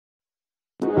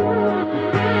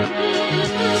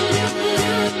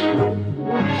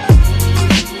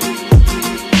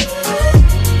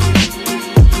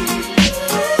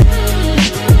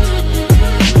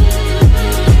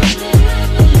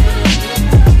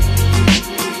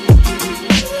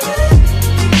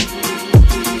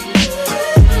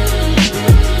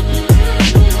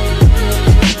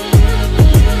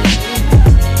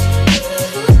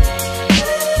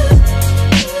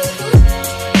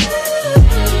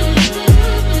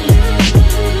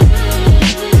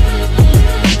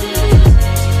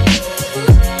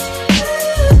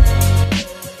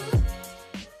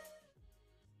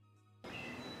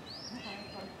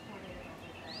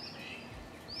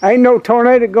Ain't no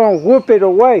tornado gonna whoop it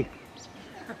away.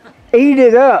 Eat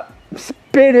it up,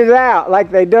 spit it out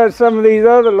like they done some of these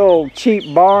other little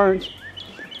cheap barns.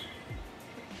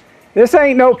 This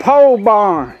ain't no pole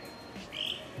barn.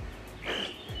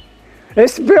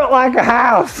 It's built like a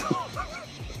house.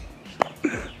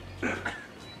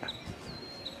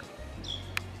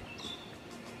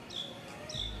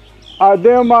 Are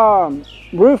them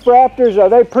roof rafters, are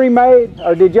they pre-made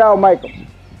or did y'all make them?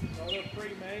 Oh, they're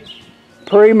pre-made.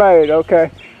 Pre-made, okay.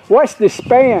 What's the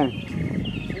span?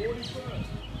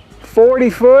 40 foot. 40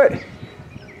 foot?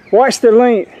 What's the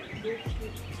length?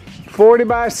 40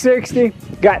 by 60.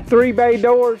 Got 3 bay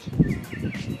doors?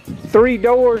 3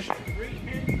 doors?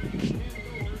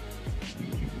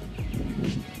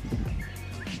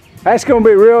 That's gonna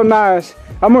be real nice.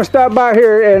 I'm gonna stop by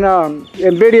here and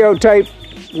videotape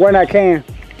when I can.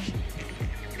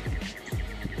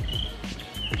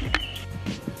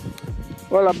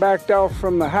 Well, I backed off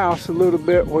from the house a little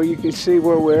bit where you can see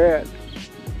where we're at.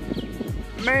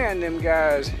 Man, them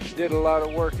guys did a lot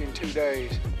of work in 2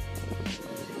 days.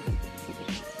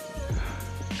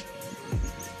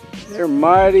 They're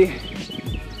mighty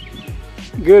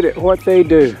good at what they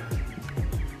do.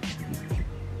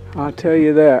 I'll tell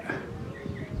you that.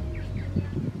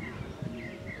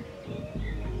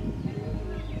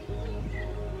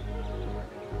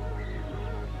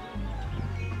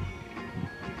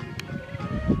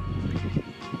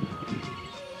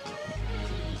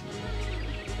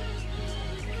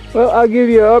 Well, I'll give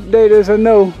you an update as I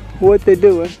know what they're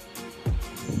doing.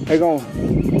 They're gonna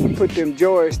put them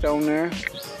joists on there.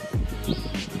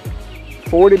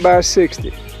 40 by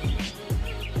 60.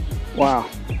 Wow.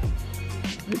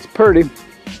 It's pretty.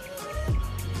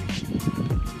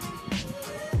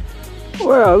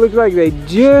 Well, it looks like they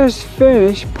just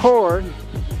finished pouring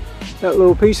that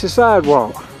little piece of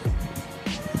sidewalk.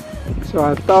 So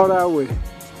I thought I would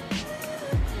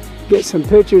get some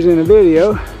pictures in a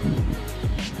video.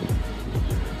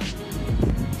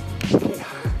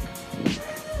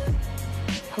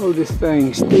 Hold this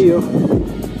thing still.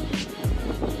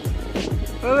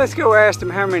 Well, let's go ask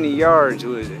them how many yards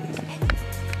was it.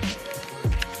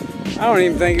 I don't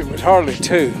even think it was hardly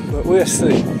 2, but we'll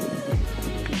see.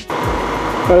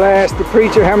 Well, I asked the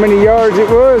preacher how many yards it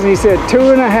was, and he said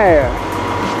 2.5.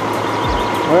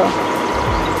 Well,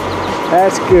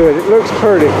 that's good. It looks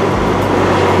pretty.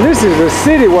 This is a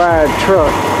citywide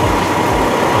truck.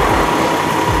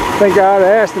 I think I ought to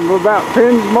ask them about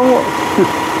pins more.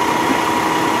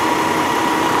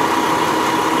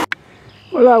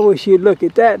 Well, I wish you'd look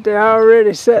at that. They're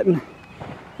already setting.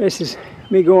 This is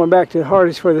me going back to the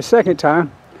hardest for the second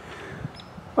time.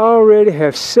 Already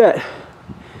have set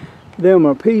them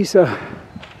a piece of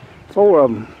 4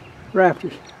 of them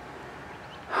rafters.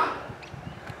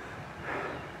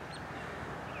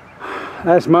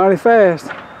 That's mighty fast.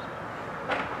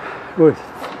 With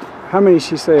how many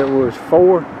she say it was?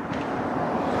 4,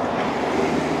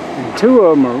 and 2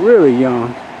 of them are really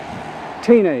young,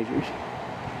 teenagers.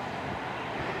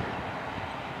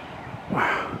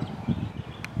 Wow,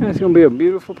 that's gonna be a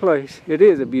beautiful place. It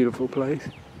is a beautiful place.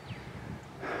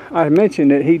 I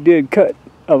mentioned that he did cut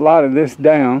a lot of this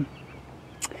down,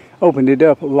 opened it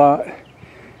up a lot.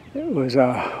 It was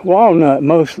walnut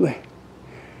mostly.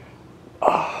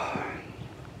 Oh.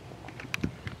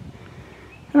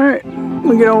 All right,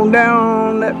 we get on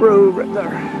down that road right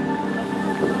there.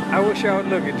 I wish y'all would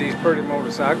look at these pretty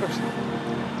motorcycles.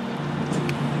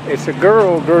 It's a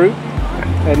girl group,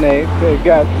 and they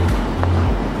got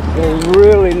a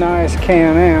really nice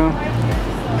Can-Am.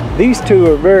 These two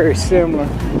are very similar.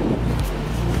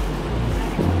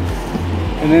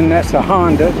 And then that's a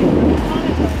Honda.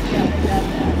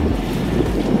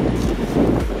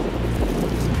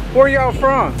 Where y'all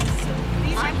from? I'm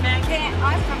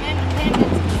from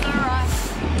Independence,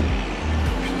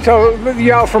 Missouri. So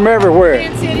y'all from everywhere?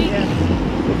 Kansas City.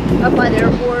 Yeah. Up by the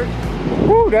airport.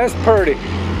 Woo, that's pretty.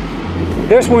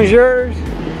 This one's yours?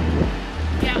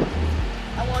 Yeah.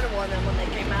 I wanted one of them when they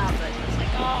came out, but it's like,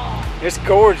 oh. It's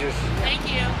gorgeous. Thank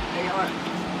you. They are.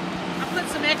 I put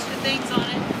some extra things on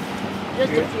it.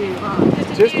 Just Yeah. a few, huh?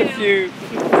 Just a few.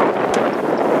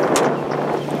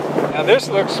 Now this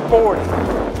looks sporty.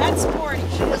 That's sporty.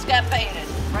 She just got painted.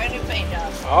 Brand new paint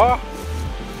job. Oh.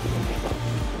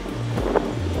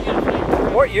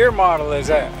 What year model is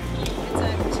that? It's a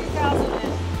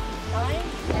 2009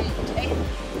 8.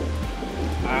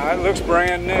 It looks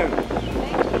brand new.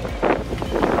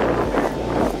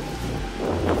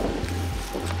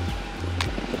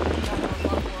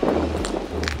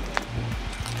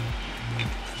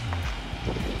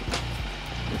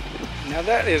 Now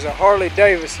that is a Harley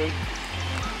Davidson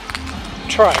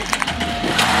trike.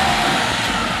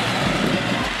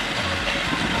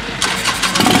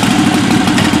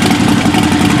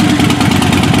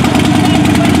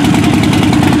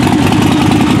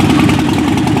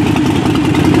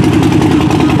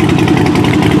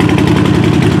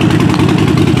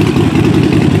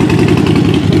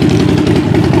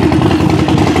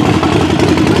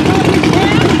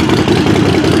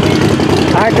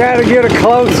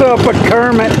 close up of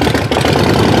Kermit.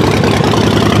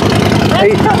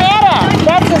 That's Cornetta.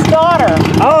 That's his daughter.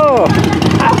 Oh,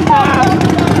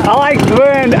 I like the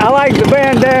band. I like the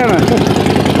bandana.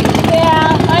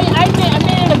 Yeah, I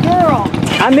needed a girl.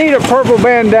 I need a purple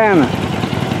bandana.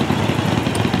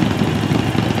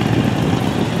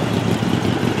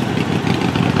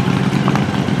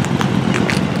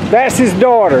 That's his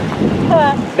daughter.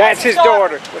 That's his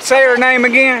daughter. Say her name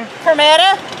again.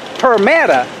 Cornetta?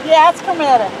 Permetta. Yeah, it's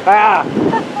Cornetta. Ah,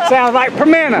 sounds like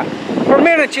pimenta.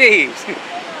 Pimenta cheese.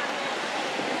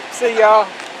 See y'all.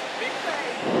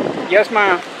 Yes,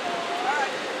 ma'am.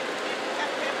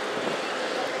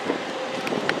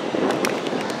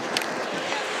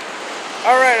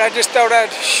 All right, I just thought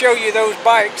I'd show you those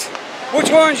bikes.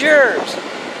 Which one's yours?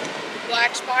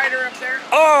 Black Spider up there.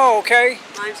 Oh, okay.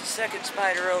 Mine's the second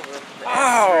Spider over.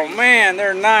 Oh man,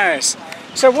 they're nice.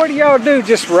 So what do y'all do?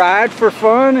 Just ride for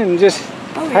fun and just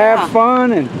have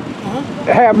fun and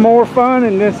have more fun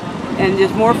and just... And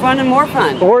just more fun and more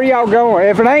fun. Where y'all going?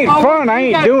 If it ain't fun, I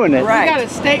ain't doing it. Right. We got a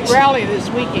state rally this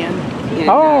weekend. In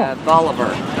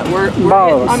Bolivar. We're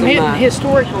Bolivar. I'm hitting hitting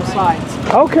historical sites.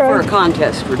 Okay. for a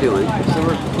contest we're doing. So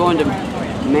we're going to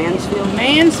Mansfield.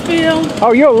 Mansfield.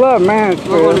 Oh, you'll love Mansfield.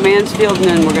 We're going to Mansfield and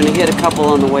then we're going to hit a couple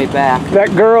on the way back.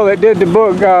 That girl that did the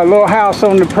book, Little House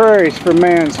on the Prairies for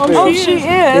Mansfield. Oh, she is?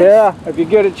 Yeah, if you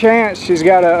get a chance, she's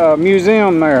got a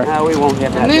museum there. No, we won't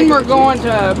have that. And then we're going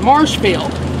to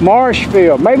Marshfield.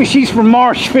 Marshfield. Maybe she's from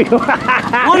Marshfield.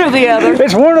 One or the other.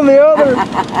 It's one or the other.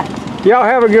 Y'all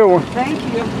have a good one. Thank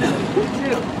you. You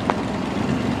too.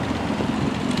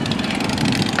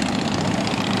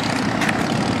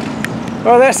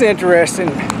 Well, that's interesting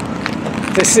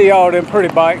to see all them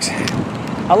pretty bikes.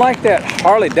 I like that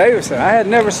Harley Davidson. I had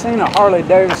never seen a Harley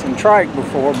Davidson trike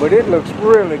before, but it looks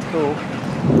really cool.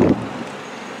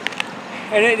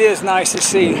 And it is nice to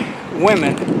see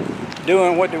women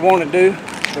doing what they want to do,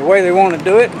 the way they want to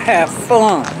do it, and have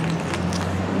fun.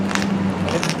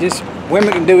 It's just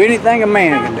women can do anything a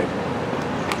man can do.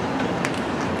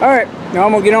 All right, now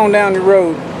I'm gonna get on down the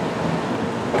road.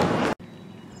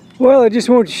 Well, I just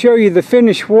want to show you the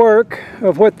finished work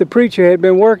of what the preacher had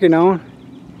been working on,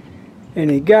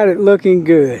 and he got it looking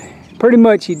good. Pretty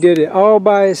much he did it all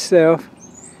by himself,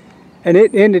 and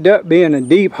it ended up being a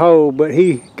deep hole, but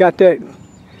he got that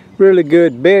really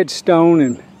good bed stone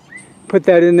and put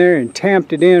that in there and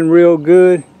tamped it in real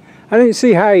good. I didn't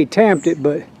see how he tamped it,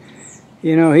 but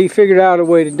you know, he figured out a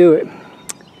way to do it.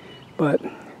 But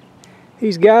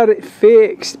he's got it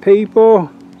fixed,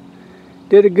 people.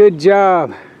 Did a good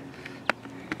job.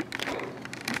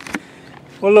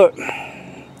 Well, look,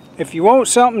 if you want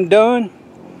something done,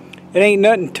 it ain't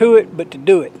nothing to it but to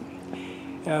do it.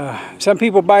 Some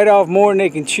people bite off more than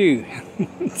they can chew.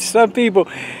 Some people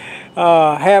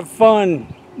have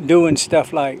fun doing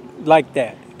stuff like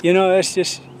that. You know,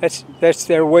 that's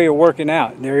their way of working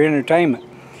out, their entertainment.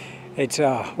 It's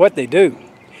what they do.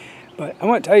 But I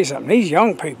want to tell you something. These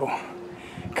young people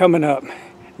coming up,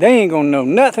 they ain't gonna know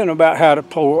nothing about how to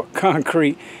pour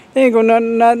concrete. They ain't gonna know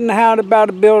nothing how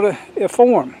to build a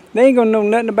form. They ain't gonna know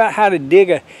nothing about how to dig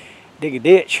a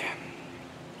ditch.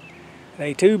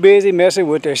 They too busy messing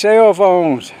with their cell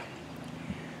phones.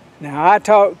 Now, I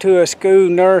talked to a school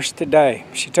nurse today.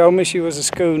 She told me she was a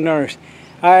school nurse.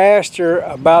 I asked her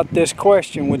about this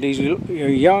question with these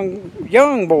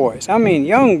young boys. I mean,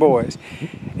 young boys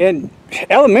in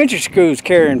elementary schools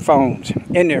carrying phones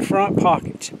in their front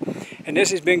pockets. And this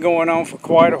has been going on for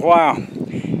quite a while.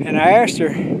 And I asked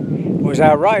her, was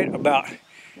I right about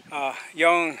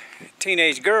young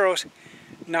teenage girls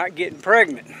not getting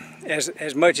pregnant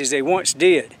as much as they once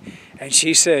did? And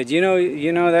she said, you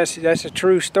know, that's a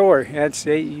true story. That's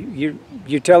you're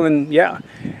telling, yeah.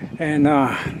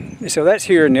 And so that's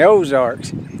here in the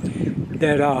Ozarks,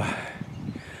 that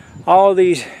all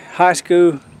these high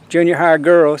school, junior high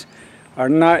girls are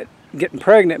not getting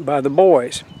pregnant by the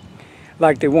boys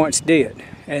like they once did.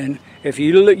 And if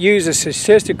you use a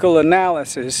statistical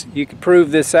analysis, you can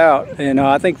prove this out. And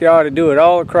I think they ought to do it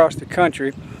all across the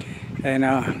country,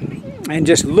 and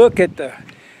just look at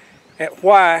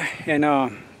why,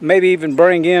 and maybe even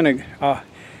bring in a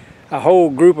whole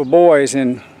group of boys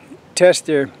and test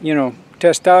their,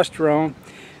 testosterone,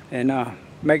 and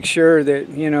make sure that,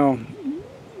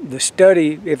 the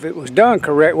study, if it was done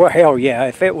correct, well, hell yeah,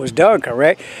 if it was done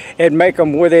correct, it'd make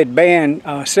them where they'd ban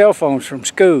cell phones from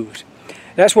schools.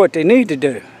 That's what they need to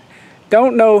do.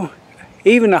 Don't know,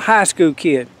 even a high school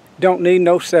kid don't need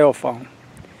no cell phone.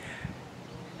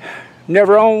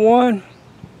 Never owned one,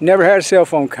 never had a cell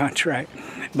phone contract,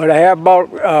 but I have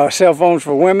bought cell phones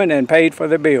for women and paid for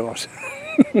their bills.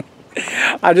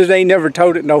 I just ain't never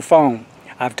told it no phone.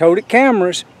 I've toted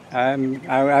cameras.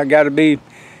 I got to be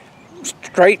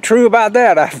straight true about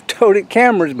that. I've toted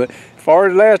cameras, but as far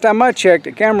as the last time I checked,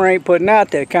 the camera ain't putting out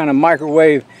that kind of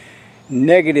microwave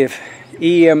negative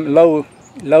EM low,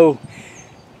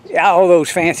 all those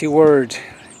fancy words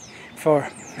for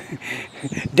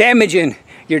damaging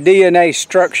your DNA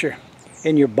structure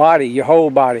in your body, your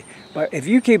whole body. But if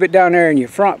you keep it down there in your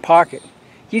front pocket,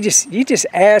 you just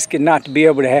asking not to be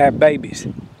able to have babies.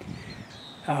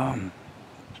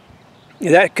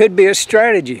 That could be a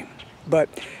strategy, but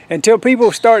until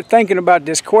people start thinking about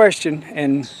this question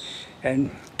and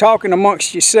talking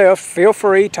amongst yourself, feel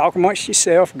free, talk amongst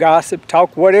yourself, gossip,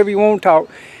 talk whatever you want to talk.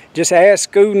 Just ask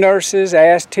school nurses,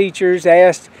 ask teachers,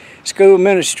 ask school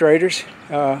administrators.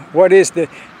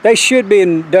 They should be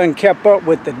done kept up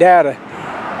with the data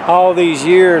all these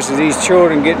years of these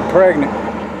children getting pregnant.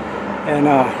 And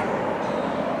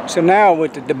so now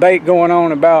with the debate going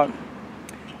on about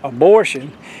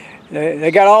abortion,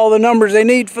 they got all the numbers they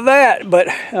need for that, but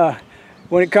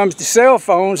when it comes to cell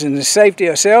phones and the safety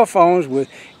of cell phones with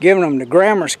giving them to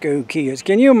grammar school kids,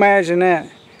 can you imagine that?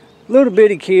 Little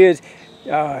bitty kids,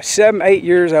 7, 8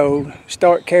 years old,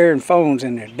 start carrying phones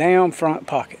in their damn front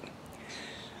pocket.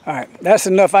 All right, that's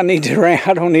enough. I don't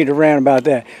need to rant about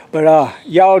that. But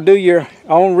y'all do your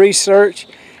own research,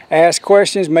 ask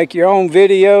questions, make your own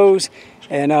videos,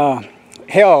 and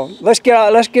hell, let's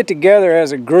get together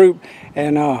as a group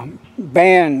and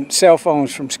ban cell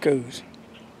phones from schools.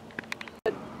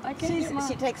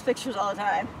 She takes pictures all the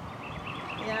time.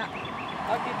 Yeah.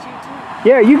 I'll get you too.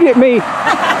 Yeah, you get me.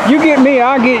 You get me,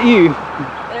 I'll get you.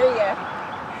 There you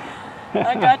go.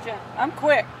 I got you. I'm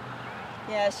quick.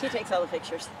 Yeah, she takes all the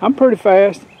pictures. I'm pretty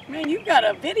fast. Man, you got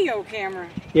a video camera.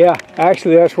 Yeah,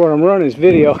 actually that's what I'm running is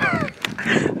video.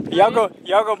 Y'all gonna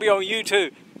be on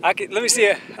YouTube. Let me see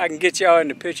if I can get y'all in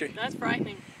the picture. That's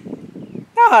frightening.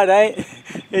 No, it ain't.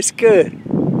 It's good.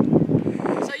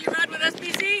 So you ride with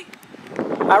SBC?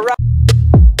 I ride.